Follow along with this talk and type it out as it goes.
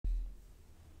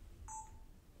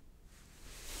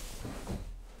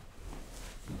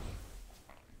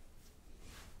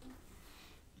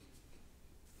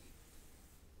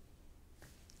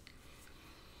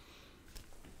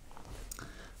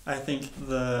I think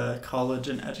the college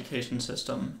and education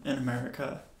system in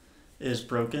America is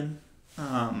broken.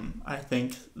 I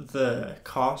think the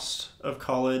cost of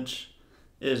college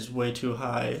is way too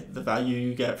high. The value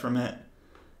you get from it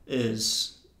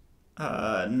is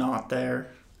not there,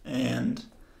 and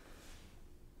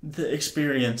the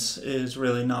experience is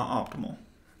really not optimal.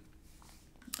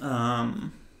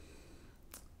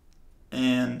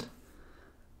 And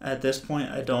at this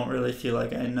point, I don't really feel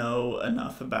like I know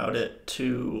enough about it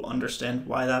to understand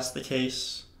why that's the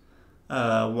case,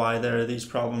 why there are these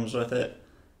problems with it,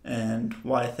 and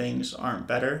why things aren't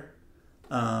better.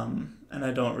 And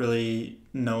I don't really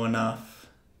know enough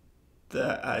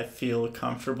that I feel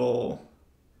comfortable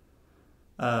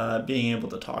being able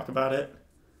to talk about it.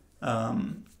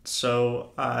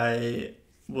 So I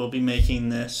will be making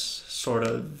this sort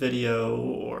of video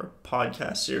or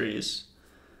podcast series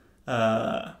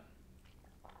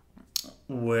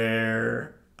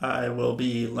where I will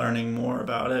be learning more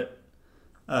about it,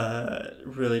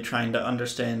 really trying to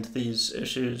understand these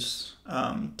issues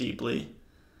deeply,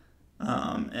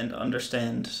 and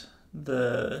understand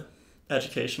the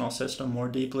educational system more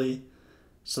deeply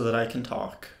so that I can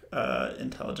talk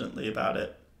intelligently about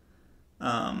it,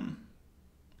 and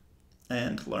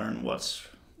learn what's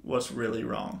really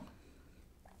wrong.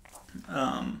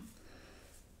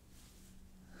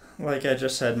 Like I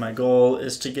just said, my goal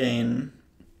is to gain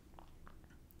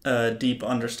a deep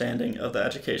understanding of the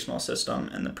educational system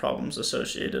and the problems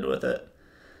associated with it.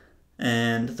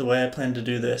 And the way I plan to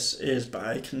do this is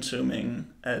by consuming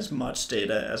as much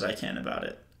data as I can about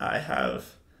it. I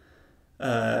have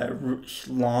a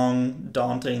long,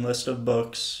 daunting list of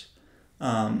books.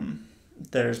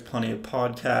 There's plenty of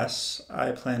podcasts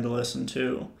I plan to listen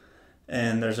to,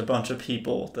 and there's a bunch of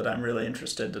people that I'm really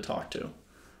interested to talk to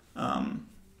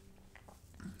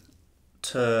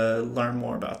learn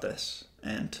more about this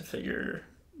and to figure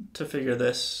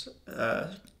this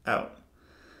out.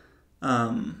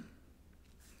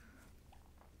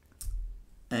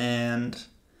 And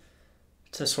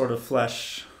to sort of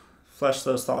flesh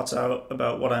those thoughts out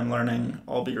about what I'm learning,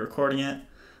 I'll be recording it.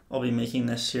 I'll be making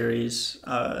this series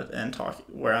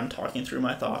where I'm talking through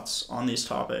my thoughts on these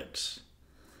topics,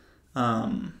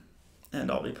 and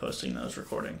I'll be posting those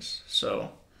recordings.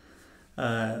 So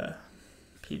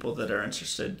people that are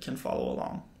interested can follow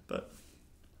along, but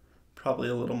probably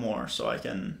a little more so I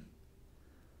can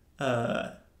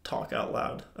talk out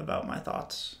loud about my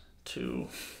thoughts to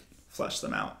flesh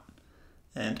them out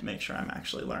and make sure I'm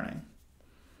actually learning.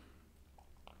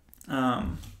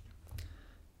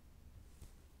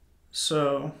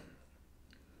 So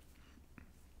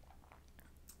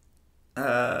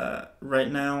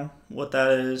right now, what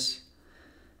that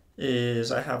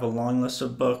is I have a long list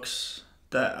of books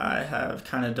that I have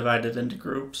kind of divided into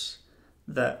groups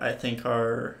that I think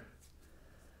are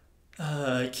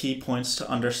key points to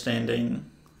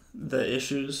understanding the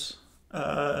issues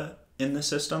in the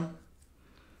system.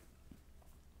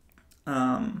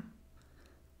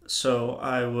 So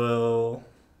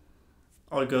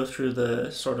I'll go through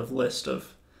the sort of list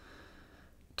of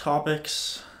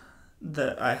topics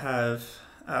that I have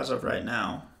as of right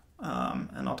now,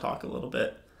 and I'll talk a little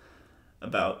bit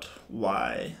about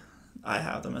why I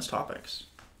have them as topics.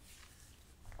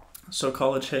 So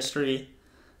college history,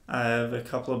 I have a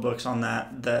couple of books on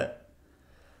that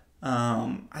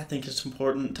I think it's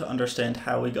important to understand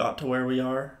how we got to where we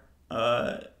are,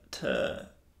 to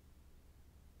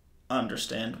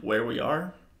understand where we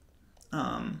are.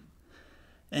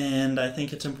 And I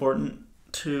think it's important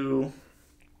to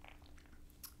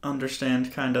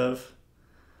understand kind of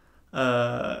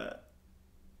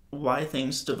why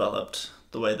things developed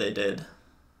the way they did.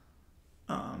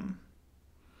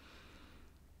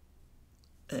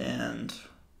 And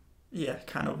yeah,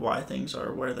 kind of why things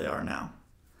are where they are now.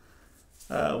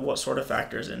 What sort of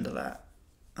factors into that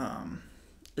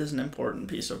is an important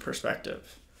piece of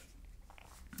perspective.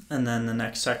 And then the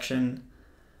next section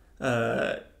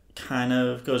kind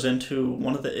of goes into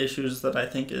one of the issues that I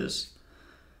think is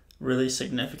really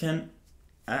significant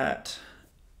at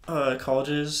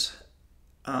colleges,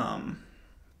 and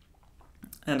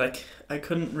I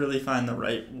couldn't really find the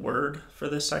right word for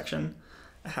this section.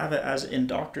 I have it as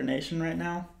indoctrination right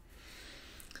now,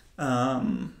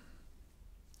 but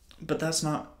that's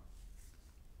not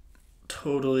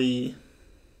totally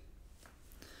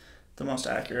the most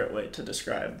accurate way to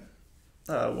describe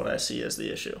what I see as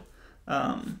the issue.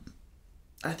 I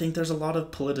think there's a lot of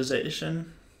politicization,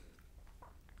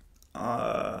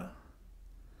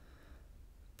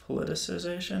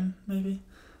 maybe,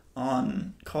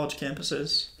 on college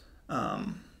campuses,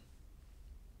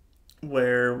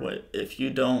 where if you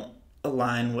don't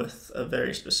align with a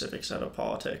very specific set of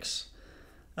politics,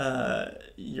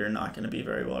 you're not going to be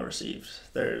very well received.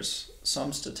 There's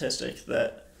some statistic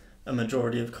that a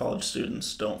majority of college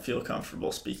students don't feel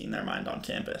comfortable speaking their mind on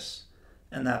campus,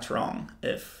 and that's wrong.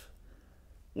 If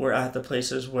we're at the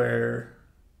places where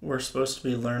we're supposed to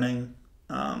be learning,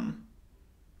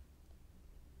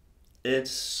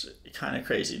 it's kind of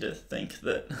crazy to think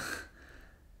that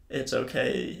it's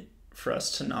okay for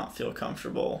us to not feel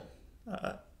comfortable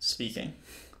speaking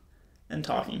and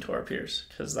talking to our peers,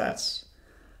 because that's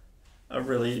a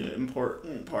really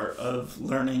important part of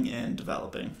learning and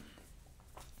developing.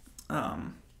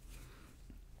 And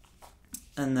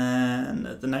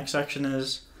then the next section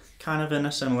is kind of in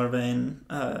a similar vein,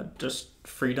 just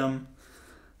freedom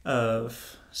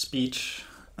of speech.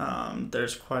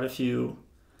 There's quite a few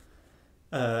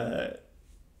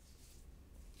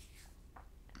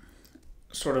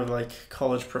sort of like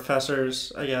college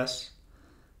professors, I guess,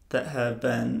 that have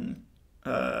been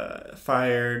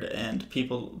fired, and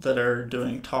people that are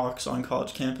doing talks on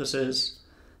college campuses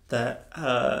that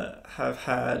have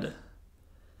had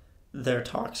their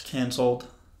talks canceled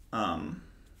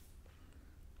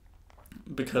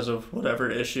because of whatever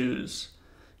issues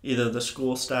either the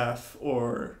school staff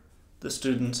or the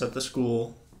students at the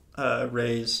school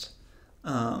raised.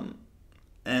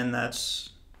 And that's,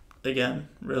 again,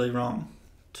 really wrong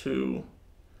to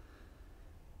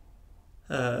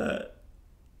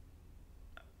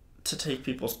take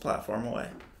people's platform away,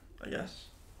 I guess.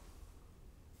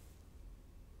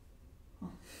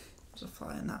 Oh, there's a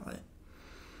fly in that light.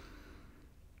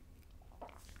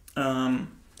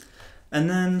 And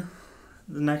then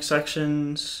the next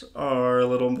sections are a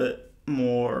little bit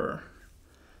more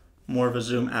of a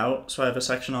zoom out. So I have a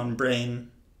section on brain.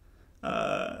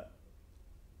 I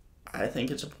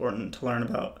think it's important to learn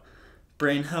about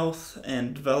brain health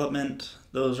and development.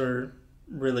 Those are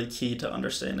really key to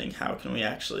understanding how can we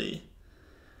actually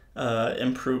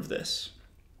improve this.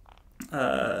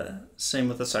 Same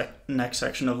with the next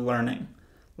section of learning.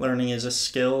 Learning is a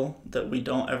skill that we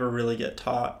don't ever really get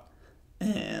taught,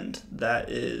 and that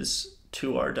is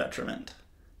to our detriment,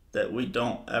 that we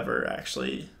don't ever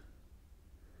actually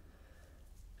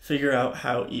figure out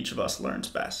how each of us learns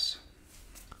best.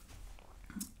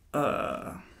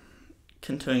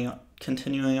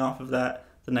 Continuing off of that,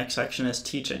 the next section is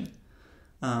teaching.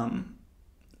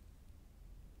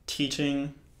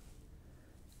 Teaching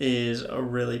is a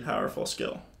really powerful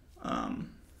skill.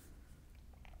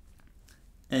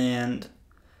 And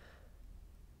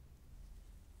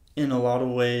in a lot of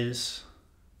ways,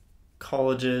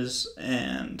 colleges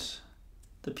and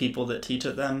the people that teach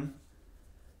at them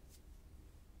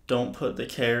don't put the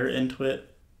care into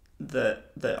it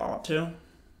that they ought to.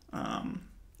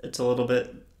 It's a little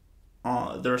bit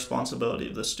the responsibility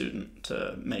of the student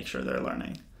to make sure they're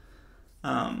learning,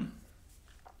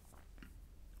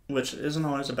 which isn't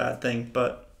always a bad thing,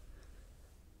 but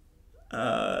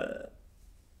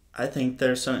I think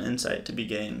there's some insight to be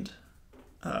gained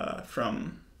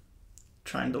from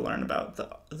trying to learn about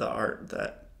the art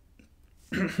that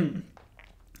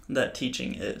that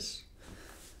teaching is.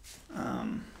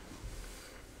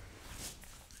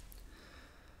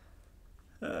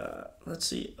 Let's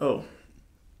see. Oh,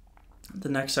 the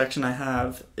next section I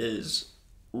have is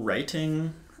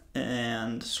writing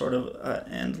and sort of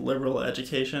and liberal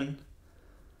education.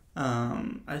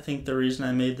 I think the reason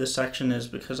I made this section is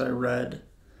because I read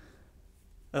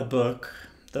a book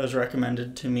that was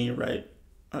recommended to me right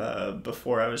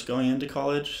before I was going into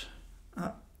college.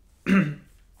 And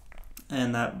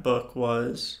that book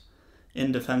was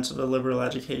In Defense of a Liberal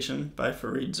Education by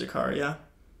Fareed Zakaria.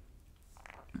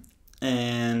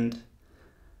 And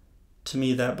to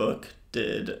me, that book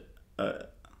made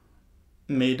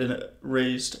a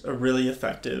really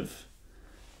effective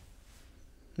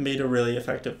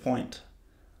point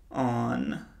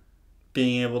on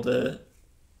being able to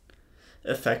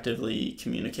effectively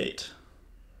communicate.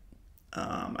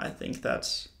 I think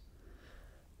that's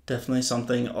definitely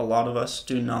something a lot of us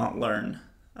do not learn,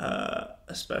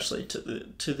 especially to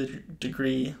the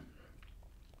degree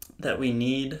that we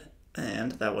need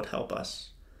and that would help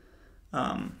us.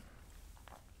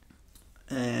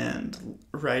 And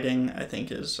writing, I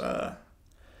think, is an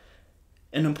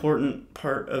important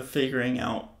part of figuring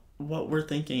out what we're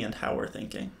thinking and how we're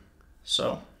thinking.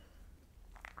 So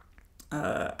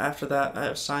after that, I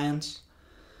have science.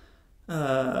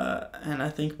 And I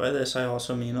think by this I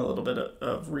also mean a little bit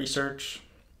of research,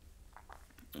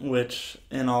 which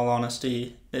in all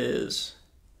honesty is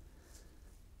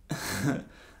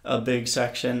a big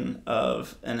section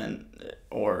of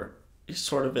or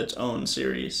sort of its own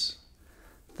series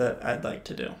that I'd like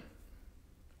to do.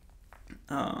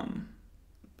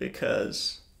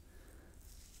 because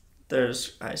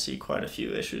I see quite a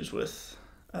few issues with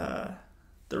the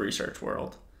research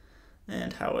world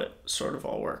and how it sort of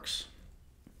all works.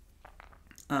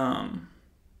 And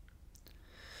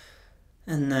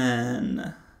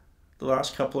then the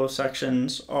last couple of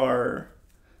sections are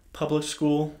public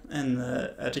school and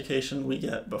the education we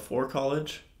get before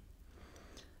college,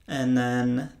 and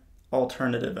then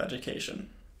alternative education.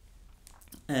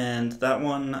 And that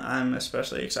one I'm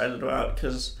especially excited about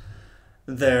because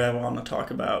there I want to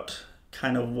talk about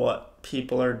kind of what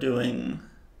people are doing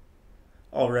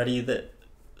already that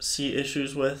see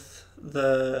issues with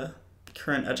the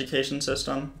current education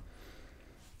system.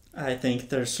 I think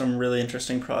there's some really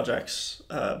interesting projects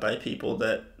by people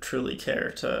that truly care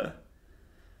to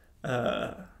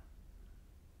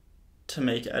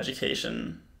make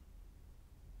education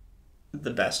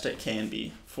the best it can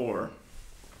be for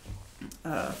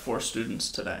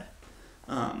students today.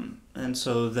 And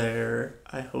so there,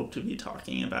 I hope to be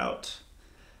talking about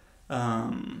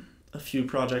a few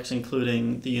projects,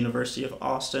 including the University of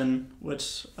Austin,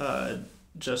 which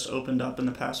just opened up in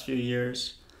the past few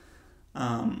years,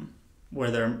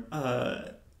 where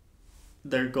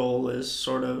their goal is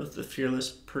sort of the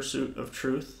fearless pursuit of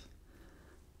truth.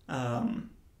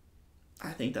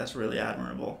 I think that's really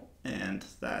admirable, and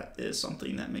that is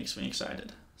something that makes me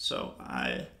excited. So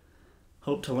I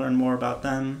hope to learn more about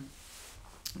them.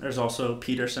 There's also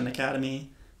Peterson Academy,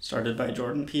 started by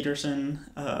Jordan Peterson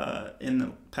in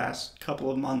the past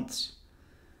couple of months.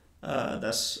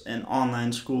 That's an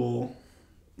online school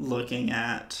looking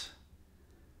at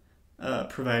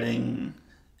providing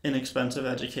inexpensive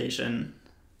education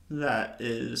that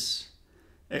is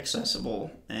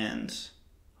accessible and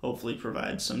hopefully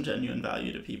provides some genuine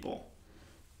value to people.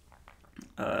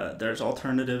 There's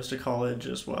alternatives to college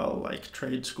as well, like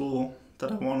trade school,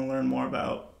 that I want to learn more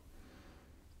about.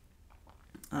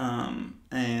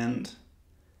 And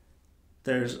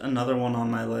there's another one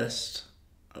on my list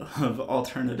of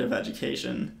alternative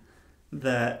education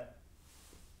that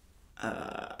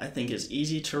I think is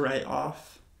easy to write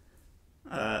off,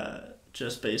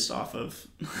 just based off of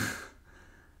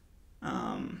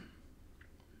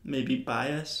maybe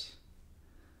bias.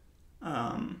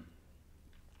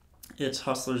 It's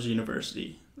Hustlers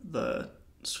University, the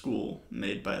school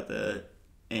made by the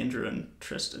Andrew and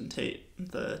Tristan Tate,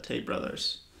 the Tate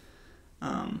brothers.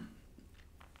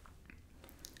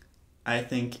 I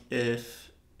think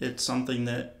if it's something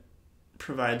that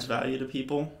provides value to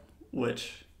people,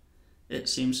 which it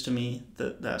seems to me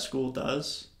that that school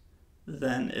does,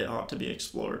 then it ought to be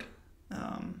explored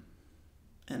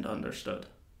and understood.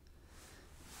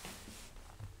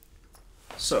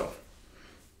 So,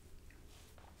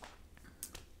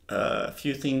 a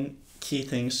few key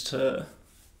things to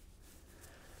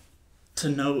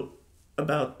note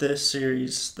about this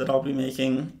series that I'll be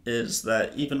making is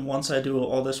that even once I do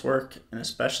all this work, and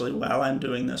especially while I'm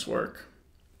doing this work,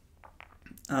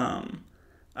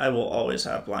 I will always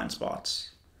have blind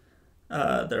spots.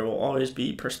 There will always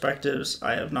be perspectives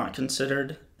I have not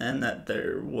considered, and that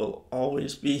there will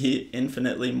always be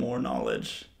infinitely more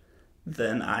knowledge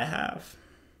than I have.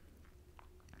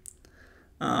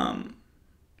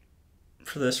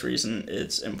 For this reason,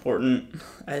 it's important,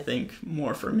 I think,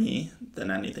 more for me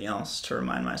than anything else, to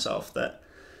remind myself that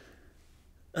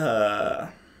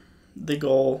the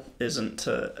goal isn't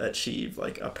to achieve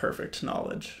like a perfect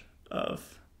knowledge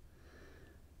of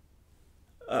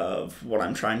what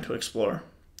I'm trying to explore.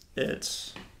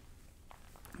 It's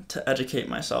to educate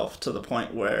myself to the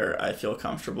point where I feel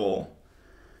comfortable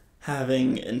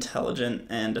having intelligent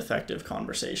and effective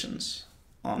conversations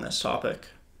on this topic.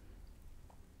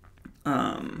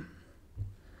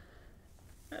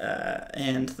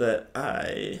 And that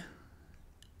I,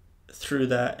 through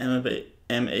that, am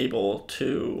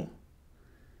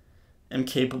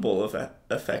capable of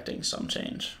affecting some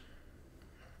change.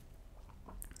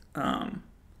 On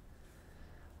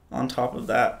top of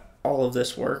that, all of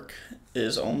this work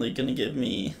is only going to give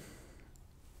me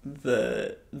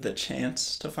the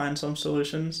chance to find some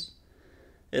solutions.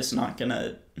 It's not going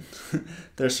to,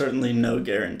 there's certainly no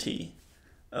guarantee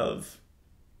of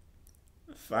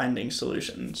finding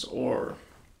solutions or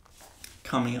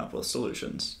coming up with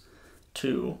solutions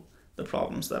to the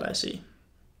problems that I see.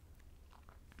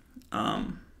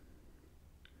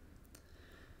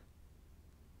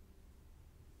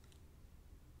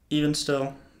 Even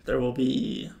still, there will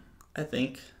be, I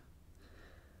think,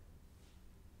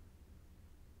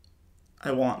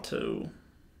 I want to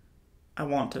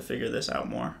figure this out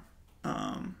more.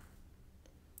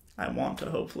 I want to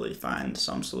hopefully find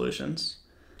some solutions,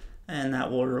 and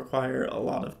that will require a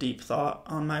lot of deep thought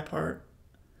on my part,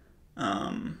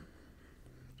 um,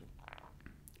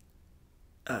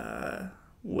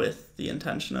 with the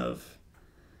intention of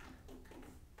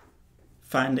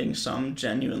finding some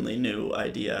genuinely new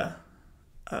idea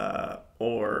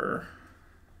or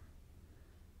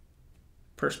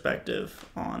perspective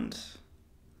on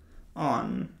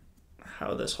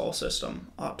how this whole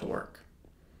system ought to work.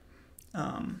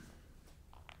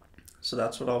 So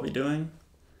that's what I'll be doing.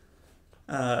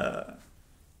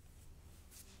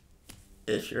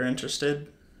 If you're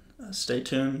interested, stay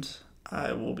tuned.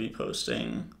 I will be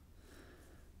posting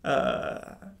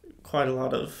quite a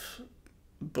lot of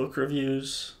book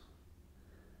reviews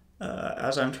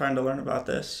as I'm trying to learn about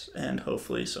this, and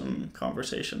hopefully some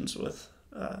conversations with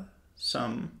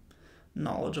some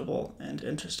knowledgeable and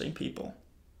interesting people.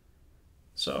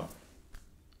 So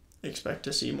expect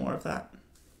to see more of that.